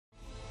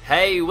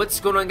Hey, what's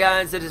going on,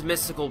 guys? It is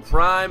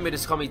MysticalPrime. It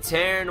is call me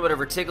Taryn,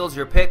 whatever tickles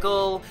your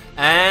pickle.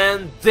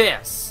 And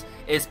this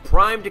is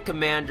Prime to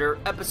Commander,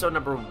 episode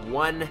number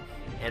 1.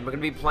 And we're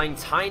going to be playing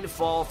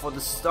TITANFALL for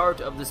the start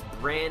of this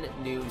brand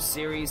new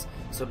series.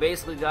 So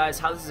basically, guys,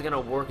 how this is going to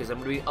work is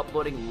I'm going to be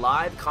uploading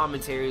live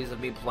commentaries of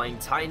me playing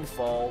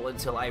TITANFALL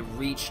until I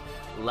reach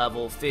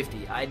level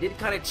 50. I did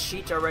kind of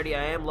cheat already.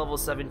 I am level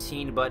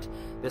 17, but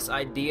this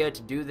idea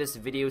to do this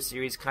video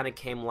series kind of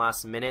came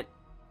last minute.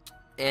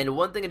 And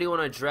one thing I do want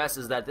to address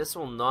is that this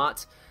will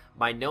not,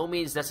 by no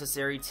means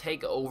necessary,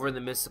 take over the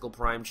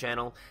MysticalPrime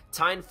channel.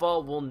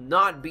 TITANFALL will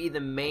not be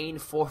the main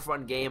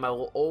forefront game. I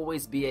will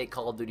always be a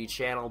Call of Duty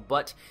channel,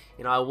 but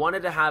you know, I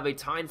wanted to have a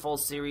TITANFALL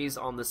series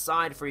on the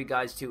side for you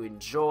guys to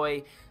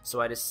enjoy,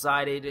 so I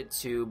decided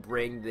to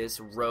bring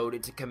this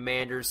Road to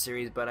Commander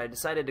series, but I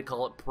decided to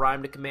call it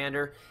Prime to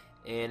Commander,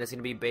 and it's going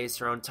to be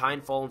based around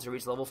TITANFALL until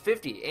reach level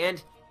 50.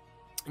 And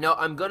now,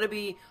 I'm going to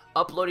be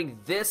uploading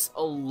this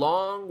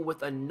along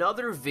with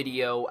another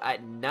video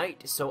at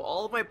night, so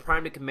all of my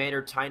Prime to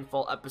Commander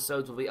TITANFALL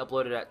episodes will be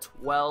uploaded at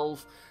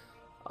 12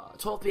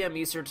 p.m.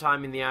 Eastern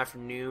time in the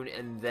afternoon,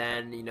 and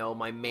then, you know,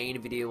 my main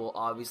video will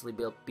obviously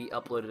be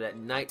uploaded at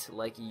night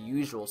like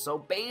usual. So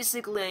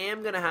basically, I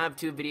am going to have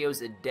 2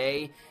 videos a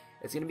day.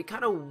 It's going to be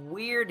kind of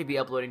weird to be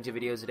uploading 2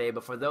 videos a day,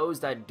 but for those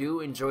that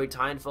do enjoy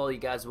TITANFALL, you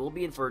guys will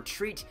be in for a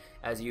treat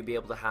as you'll be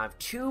able to have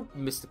 2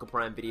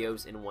 MysticalPrime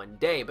videos in one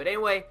day. But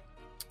anyway,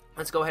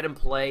 let's go ahead and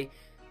play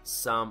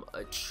some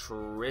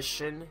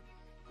attrition,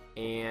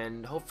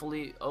 and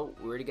hopefully, oh,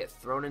 we're going to get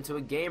thrown into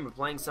a game. We're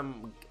playing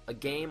a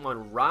game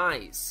on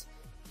Rise.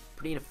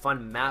 Pretty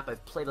fun map.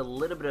 I've played a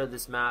little bit of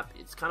this map.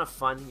 It's kind of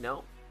fun, you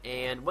know.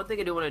 And one thing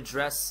I do want to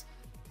address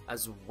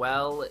as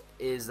well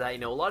is that, you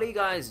know, a lot of you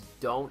guys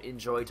don't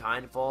enjoy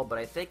TITANFALL, but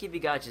I think if you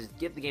guys just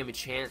give the game a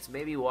chance,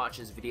 maybe watch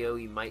this video,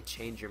 you might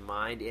change your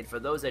mind. And for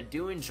those that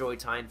do enjoy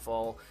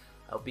TITANFALL,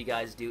 I hope you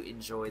guys do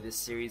enjoy this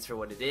series for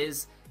what it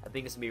is. I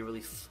think it's gonna be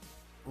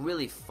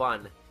really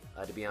fun,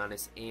 to be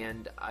honest.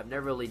 And I've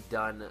never really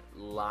done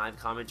live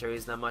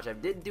commentaries that much. I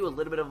did do a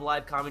little bit of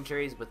live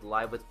commentaries with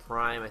Live with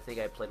Prime. I think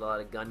I played a lot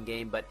of gun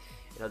game, but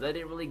you know, that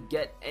didn't really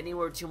get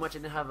anywhere too much. I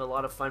didn't have a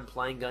lot of fun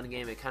playing gun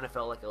game. It kind of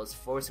felt like I was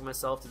forcing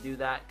myself to do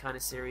that kind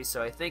of series.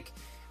 So I think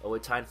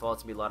with TITANFALL,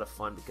 it's gonna be a lot of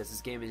fun because this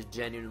game is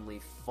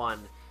genuinely fun.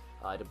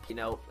 You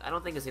know, I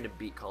don't think it's gonna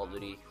beat Call of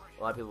Duty.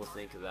 A lot of people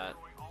think of that.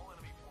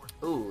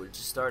 Ooh, it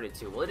just started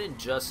too. Well, it didn't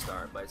just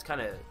start, but it's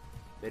kind of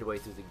midway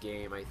through the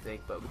game, I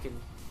think. But we can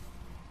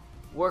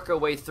work our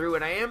way through.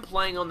 And I am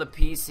playing on the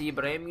PC,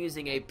 but I am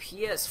using a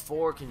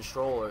PS4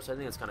 controller, so I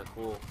think it's kind of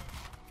cool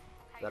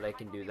that I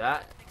can do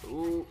that.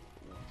 Ooh.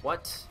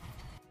 What?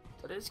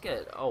 Did I just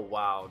get? Oh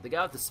wow, the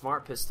guy with the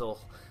smart pistol.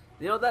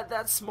 You know,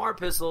 that smart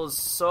pistol is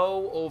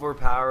so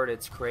overpowered.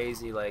 It's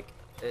crazy. Like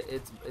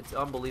it's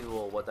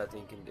unbelievable what that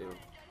thing can do.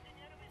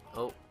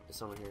 Oh, there's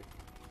someone here.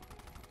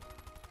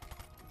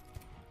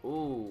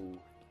 Ooh,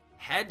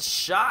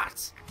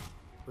 headshot.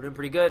 We're doing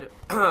pretty good.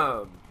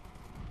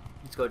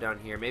 Let's go down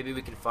here. Maybe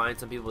we can find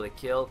some people to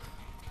kill.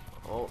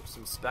 Oh,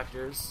 some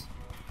specters,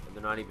 and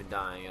they're not even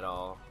dying at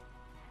all.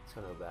 It's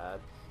kind of bad.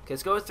 Okay,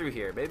 let's go through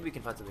here. Maybe we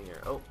can find something here.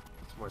 Oh,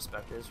 some more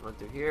specters. Run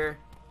through here.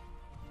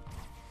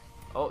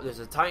 Oh, there's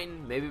a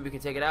Titan. Maybe we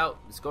can take it out.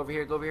 Let's go over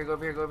here. Go over here. Go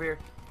over here. Go over here.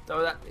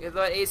 Throw that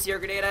ACR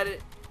grenade at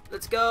it.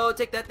 Let's go.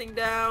 Take that thing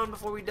down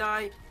before we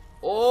die.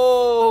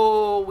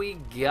 Oh, we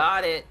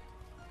got it.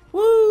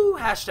 Woo!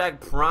 Hashtag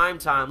prime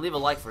time. Leave a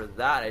like for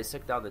that. I just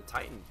took down the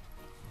Titan.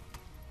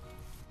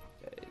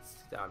 Okay, let's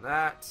take down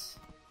that.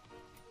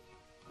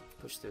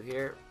 Push through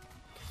here.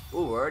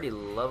 Ooh, we're already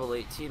level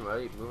 18. We're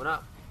already moving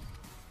up.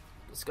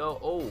 Let's go.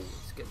 Oh,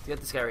 let's get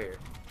this guy right here.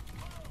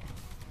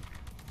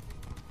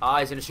 Ah,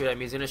 he's gonna shoot at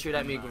me. He's gonna shoot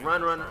at me.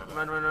 Run, run,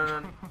 run, run, run,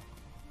 run.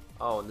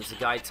 Oh, and there's a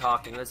guy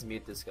talking. Let's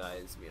mute this guy.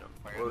 Let's mute him.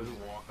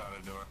 Walk out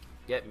the door.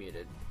 Get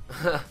muted.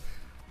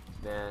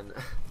 Man,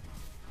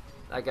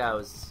 that guy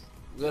was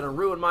gonna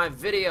ruin my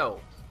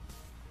video.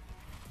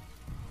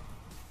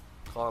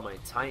 Call my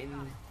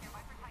Titan.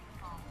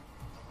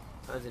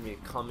 Titan's gonna be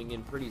coming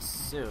in pretty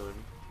soon.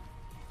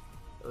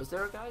 Was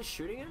there a guy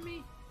shooting at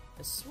me?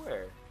 I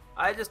swear.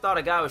 I just thought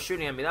a guy was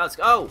shooting at me. That was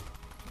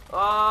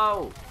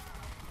oh!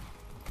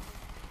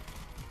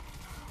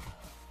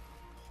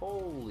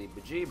 Holy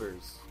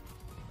bejeebers.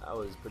 That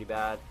was pretty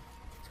bad.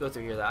 Let's go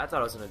through here. I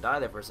thought I was gonna die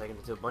there for a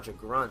second to a bunch of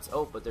grunts.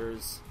 Oh, but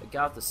there's a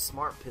guy with the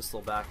smart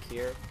pistol back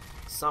here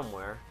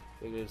somewhere.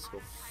 We're gonna just go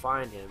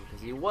find him because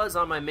he was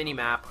on my mini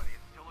map,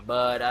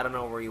 but I don't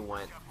know where he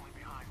went.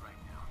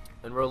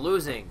 And we're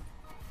losing.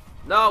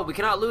 No, we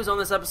cannot lose on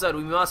this episode.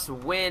 We must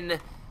win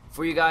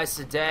for you guys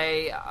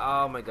today.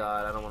 Oh my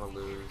god, I don't want to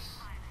lose.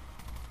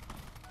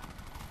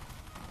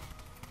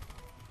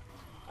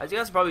 As you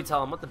guys can probably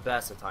tell, I'm not the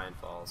best at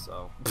TITANFALL,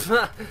 so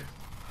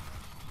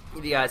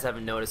if you guys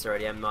haven't noticed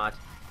already, I'm not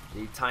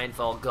the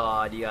TITANFALL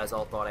god you guys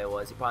all thought I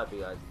was.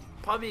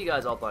 Probably you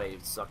guys all thought I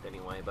sucked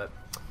anyway, but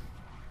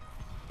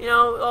you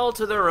know, all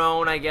to their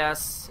own, I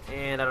guess.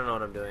 And I don't know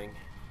what I'm doing.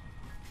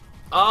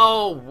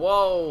 Oh,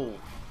 whoa!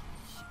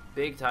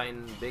 Big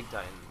Titan, big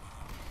Titan.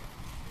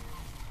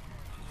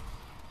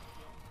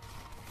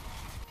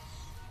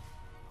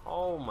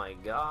 my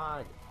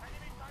god.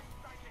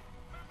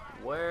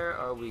 Where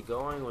are we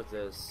going with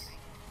this?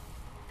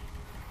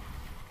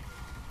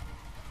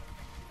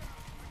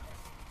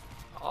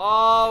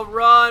 Oh,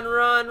 run,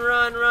 run,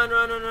 run, run,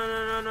 run, run, run,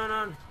 run, run,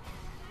 run.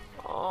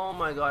 Oh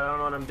my god, I don't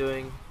know what I'm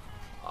doing.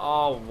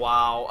 Oh,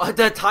 wow.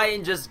 The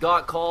Titan just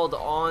got called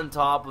on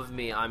top of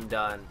me. I'm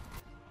done.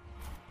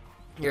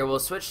 Here, we'll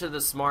switch to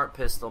the smart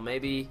pistol.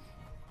 Maybe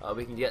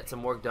we can get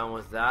some work done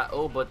with that.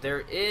 Oh, but there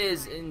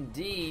is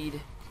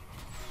indeed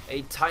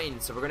a Titan.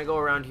 So we're going to go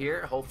around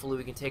here. Hopefully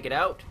we can take it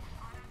out.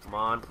 Come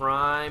on,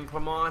 Prime.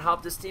 Come on,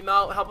 help this team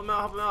out. Help him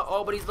out, help him out.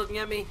 Oh, but he's looking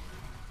at me.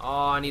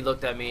 Oh, and he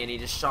looked at me and he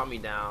just shot me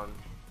down.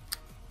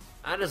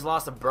 I just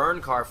lost a burn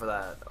car for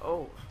that.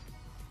 Oh.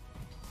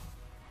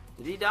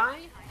 Did he die?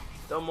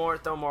 Throw more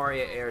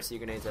ARC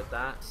grenades at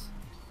that.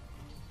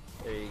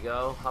 There you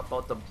go. How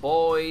about the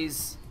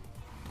boys?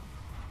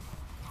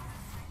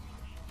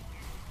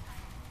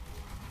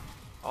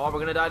 Oh, we're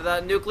gonna die to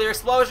that nuclear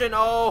explosion.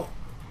 Oh,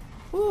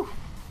 whew.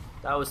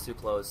 That was too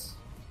close.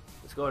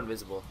 Let's go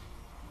invisible.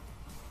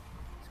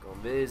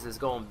 Let's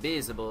go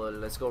invisible.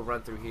 Let's go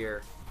run through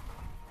here.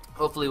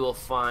 Hopefully we'll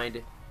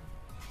find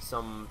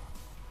some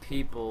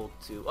people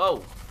to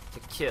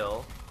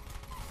kill.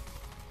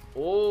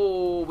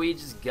 Oh, we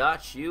just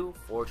got you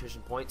 4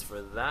 attrition points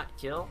for that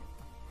kill.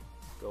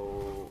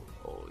 Go.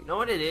 Oh, you know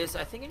what it is?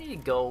 I think I need to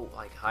go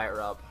like higher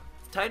up.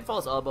 Titanfall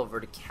is all about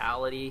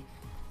verticality,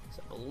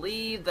 so I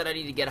believe that I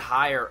need to get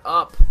higher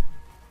up,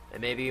 and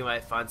maybe you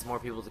might find some more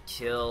people to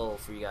kill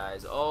for you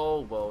guys.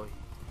 Oh, whoa.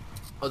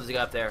 Oh, there's a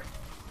guy up there.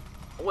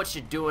 What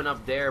you doing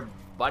up there,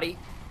 buddy?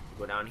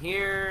 Go down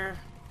here.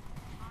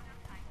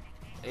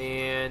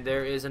 And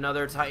there is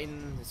another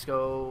Titan. Let's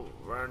go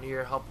around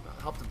here. Help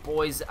the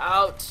boys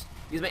out.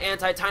 Use my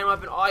anti-Titan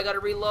weapon. Oh, I gotta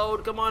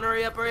reload. Come on,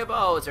 hurry up, hurry up.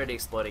 Oh, it's already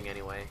exploding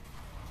anyway.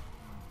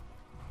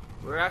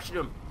 We're actually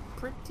doing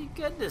pretty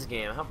good this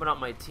game. Helping out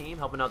my team,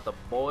 helping out the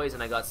boys,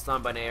 and I got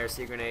stunned by an ARC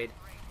grenade.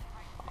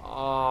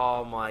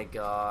 Oh my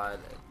god.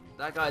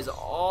 That guy's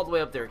all the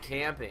way up there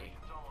camping.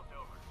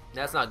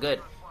 That's not good.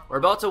 We're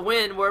about to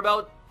win. We're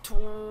about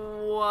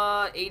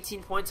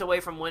 18 points away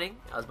from winning.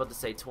 I was about to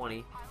say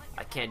 20.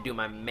 I can't do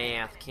my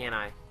math, can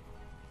I?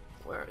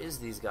 Where is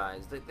these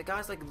guys? The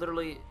guy's like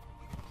literally...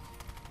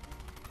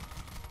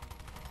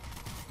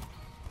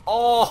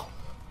 Oh!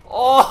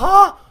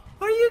 Oh!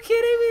 Are you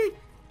kidding me?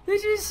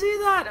 Did you see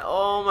that?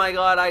 Oh my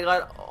god,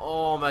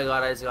 oh my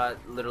god, I just got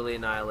literally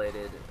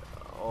annihilated.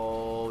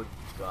 Oh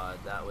god,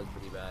 that was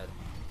pretty bad.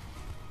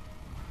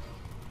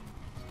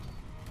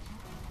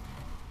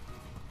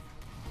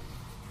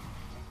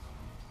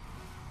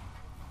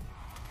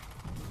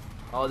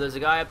 Oh, there's a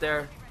guy up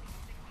there.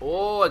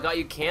 Oh, I got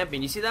you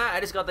camping. You see that? I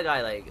just got the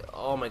guy like,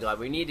 oh my god,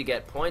 we need to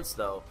get points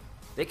though.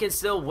 They can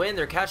still win.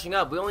 They're catching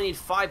up. We only need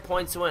 5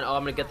 points to win. Oh,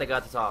 I'm going to get the guy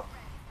at the top.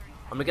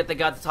 I'm going to get the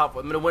guy at the top.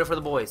 I'm going to win it for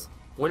the boys.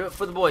 Win it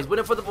for the boys. Win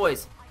it for the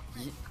boys.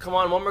 Come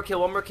on, one more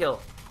kill, one more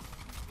kill.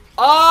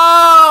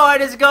 Oh, I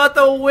just got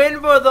the win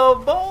for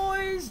the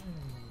boys.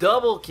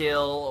 Double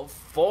kill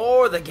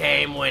for the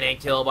game-winning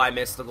kill by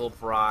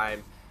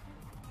MysticalPrime.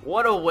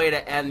 What a way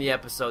to end the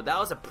episode. That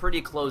was a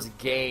pretty close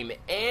game,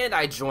 and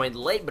I joined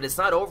late, but it's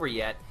not over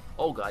yet.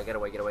 Oh god, get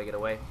away, get away, get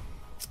away.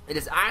 It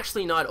is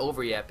actually not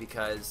over yet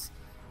because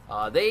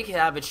they can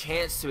have a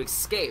chance to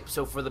escape.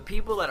 So for the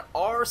people that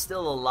are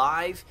still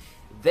alive,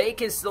 they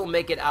can still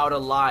make it out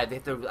alive. They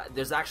have to,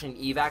 there's actually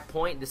an evac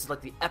point. This is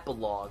like the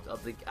epilogue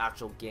of the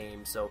actual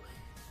game. So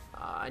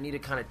I need to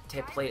kind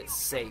of play it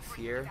safe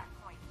here.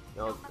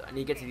 You know, I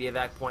need to get to the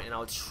evac point, and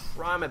I'll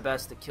try my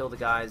best to kill the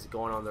guys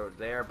going on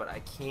there, but I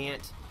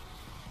can't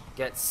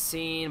get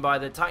seen by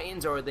the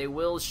Titans or they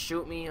will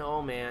shoot me.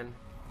 Oh man.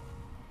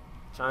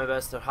 Try my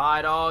best to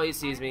hide. Oh, he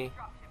sees me.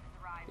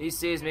 He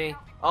sees me.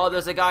 Oh,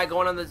 there's a guy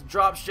going on the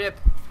drop ship.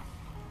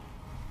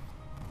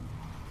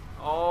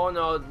 Oh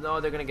no,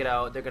 no, they're gonna get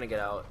out. They're gonna get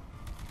out.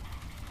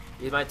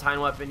 Use my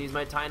Titan weapon. Use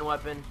my Titan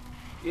weapon.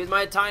 Use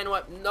my Titan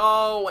weapon.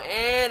 No,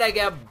 and I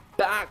get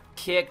back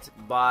kicked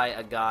by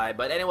a guy.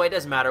 But anyway, it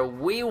doesn't matter.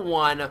 We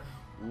won.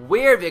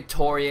 We're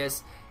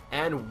victorious,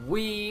 and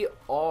we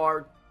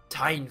are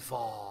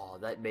Titanfall.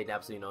 That made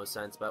absolutely no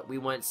sense, but we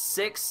went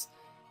 6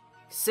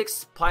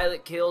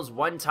 pilot kills,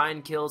 1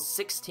 Titan kill,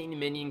 16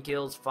 minion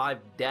kills, 5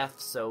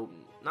 deaths, so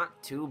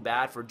not too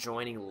bad for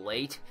joining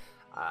late.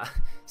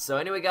 So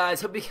anyway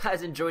guys, hope you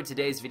guys enjoyed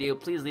today's video.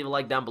 Please leave a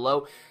like down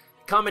below,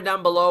 comment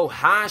down below,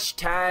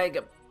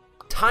 hashtag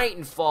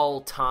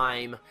Titanfall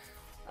time.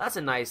 That's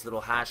a nice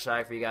little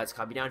hashtag for you guys to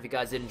copy down if you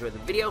guys did enjoy the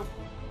video.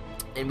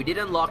 And we did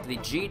unlock the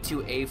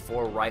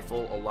G2A4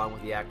 rifle along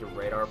with the active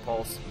radar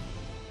pulse.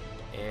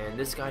 And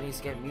this guy needs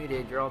to get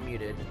muted. You're all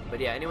muted. But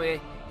yeah, anyway,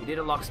 we did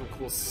unlock some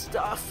cool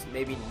stuff.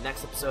 Maybe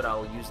next episode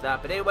I'll use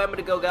that. But anyway, I'm going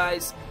to go,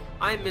 guys.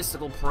 I'm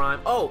MysticalPrime.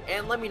 Oh,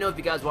 and let me know if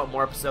you guys want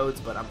more episodes,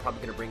 but I'm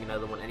probably going to bring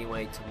another one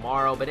anyway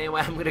tomorrow. But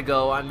anyway, I'm going to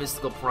go. I'm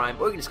MysticalPrime,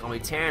 or you can just call me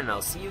TITANFALL, and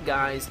I'll see you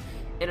guys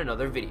in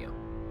another video.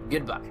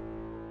 Goodbye.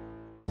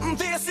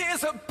 This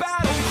is a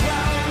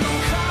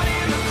battleground.